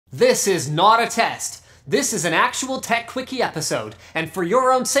This is not a test. This is an actual Tech Quickie episode, and for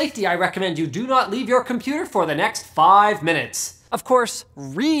your own safety, I recommend you do not leave your computer for the next 5 minutes. Of course,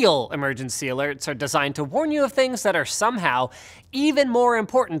 real emergency alerts are designed to warn you of things that are somehow even more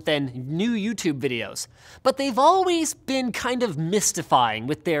important than new YouTube videos. But they've always been kind of mystifying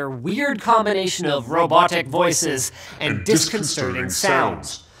with their weird combination of robotic voices and disconcerting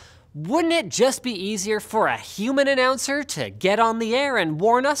sounds. Wouldn't it just be easier for a human announcer to get on the air and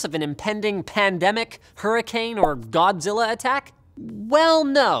warn us of an impending pandemic, hurricane, or Godzilla attack? Well,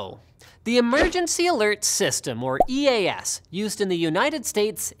 no. The Emergency Alert System, or EAS, used in the United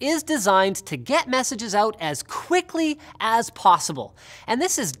States is designed to get messages out as quickly as possible. And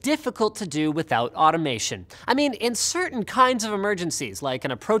this is difficult to do without automation. I mean, in certain kinds of emergencies, like an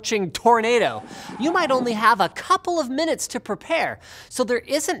approaching tornado, you might only have a couple of minutes to prepare, so there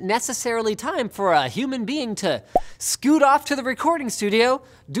isn't necessarily time for a human being to scoot off to the recording studio,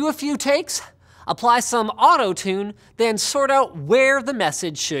 do a few takes, apply some auto-tune, then sort out where the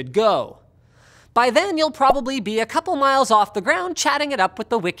message should go. By then, you'll probably be a couple miles off the ground chatting it up with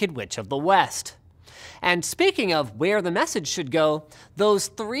the Wicked Witch of the West. And speaking of where the message should go, those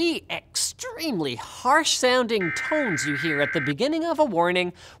 3 extremely harsh-sounding tones you hear at the beginning of a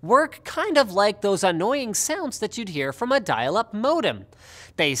warning work kind of like those annoying sounds that you'd hear from a dial-up modem.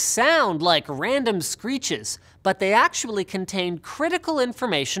 They sound like random screeches, but they actually contain critical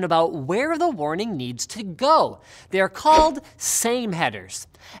information about where the warning needs to go. They're called SAME headers.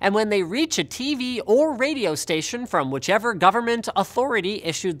 And when they reach a TV or radio station from whichever government authority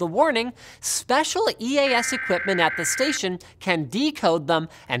issued the warning, special EAS equipment at the station can decode them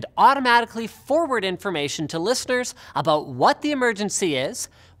and automatically forward information to listeners about what the emergency is,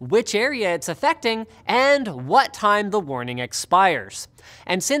 which area it's affecting, and what time the warning expires.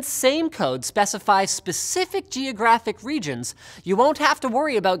 And since SAME codes specify specific geographic regions, you won't have to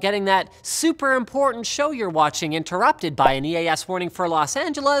worry about getting that super important show you're watching interrupted by an EAS warning for Los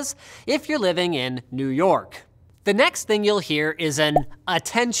Angeles if you're living in New York. The next thing you'll hear is an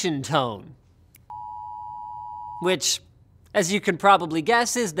attention tone, which, as you can probably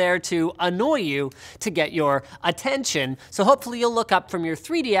guess, is there to annoy you to get your attention. So hopefully you'll look up from your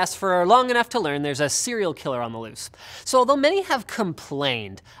 3DS for long enough to learn there's a serial killer on the loose. So although many have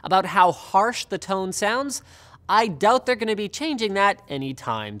complained about how harsh the tone sounds, I doubt they're going to be changing that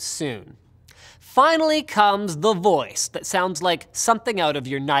anytime soon. Finally comes the voice that sounds like something out of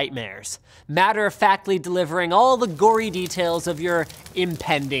your nightmares, matter-of-factly delivering all the gory details of your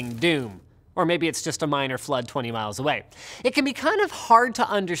impending doom. Or maybe it's just a minor flood 20 miles away. It can be kind of hard to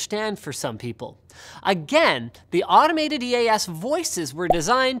understand for some people. Again, the automated EAS voices were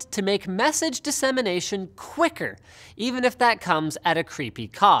designed to make message dissemination quicker, even if that comes at a creepy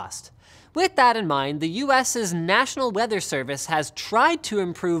cost. With that in mind, the US's National Weather Service has tried to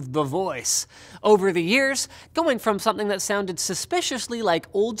improve the voice over the years, going from something that sounded suspiciously like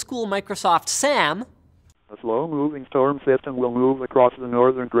old-school Microsoft Sam. A slow-moving storm system will move across the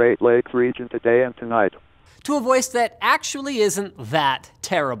northern Great Lakes region today and tonight, to a voice that actually isn't that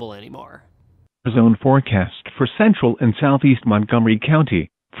terrible anymore. Zone forecast for central and southeast Montgomery County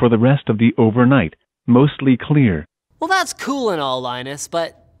for the rest of the overnight, mostly clear. Well, that's cool and all, Linus,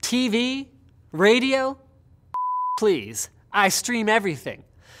 but TV? Radio? Please, I stream everything.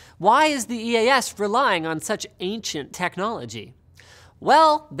 Why is the EAS relying on such ancient technology?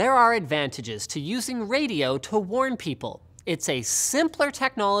 Well, there are advantages to using radio to warn people. It's a simpler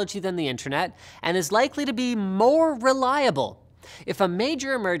technology than the internet and is likely to be more reliable. If a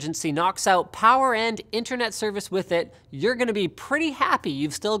major emergency knocks out power and internet service with it, you're going to be pretty happy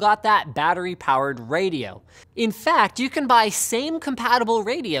you've still got that battery-powered radio. In fact, you can buy SAME-compatible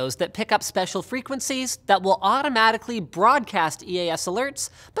radios that pick up special frequencies that will automatically broadcast EAS alerts,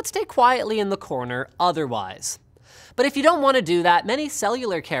 but stay quietly in the corner otherwise. But if you don't want to do that, many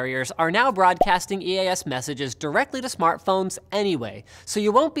cellular carriers are now broadcasting EAS messages directly to smartphones anyway, so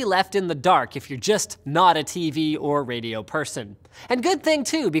you won't be left in the dark if you're just not a TV or radio person. And good thing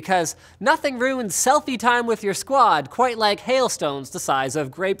too, because nothing ruins selfie time with your squad quite like hailstones the size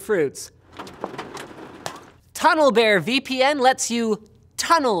of grapefruits. TunnelBear VPN lets you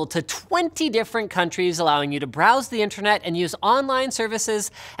tunnel to 20 different countries, allowing you to browse the internet and use online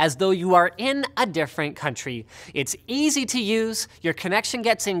services as though you are in a different country. It's easy to use, your connection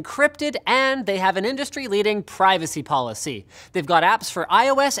gets encrypted, and they have an industry-leading privacy policy. They've got apps for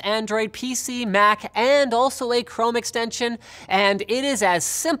iOS, Android, PC, Mac, and also a Chrome extension, and it is as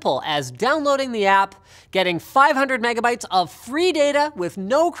simple as downloading the app, getting 500 megabytes of free data with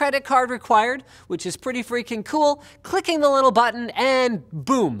no credit card required, which is pretty freaking cool, clicking the little button, and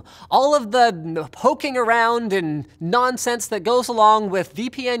boom, all of the poking around and nonsense that goes along with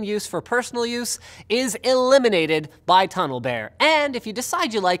VPN use for personal use is eliminated by TunnelBear. And if you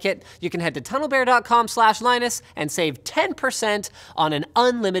decide you like it, you can head to tunnelbear.com/Linus and save 10% on an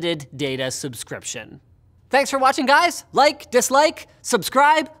unlimited data subscription. Thanks for watching, guys. Like, dislike,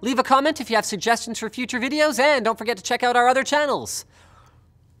 subscribe, leave a comment if you have suggestions for future videos, and don't forget to check out our other channels.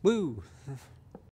 Woo.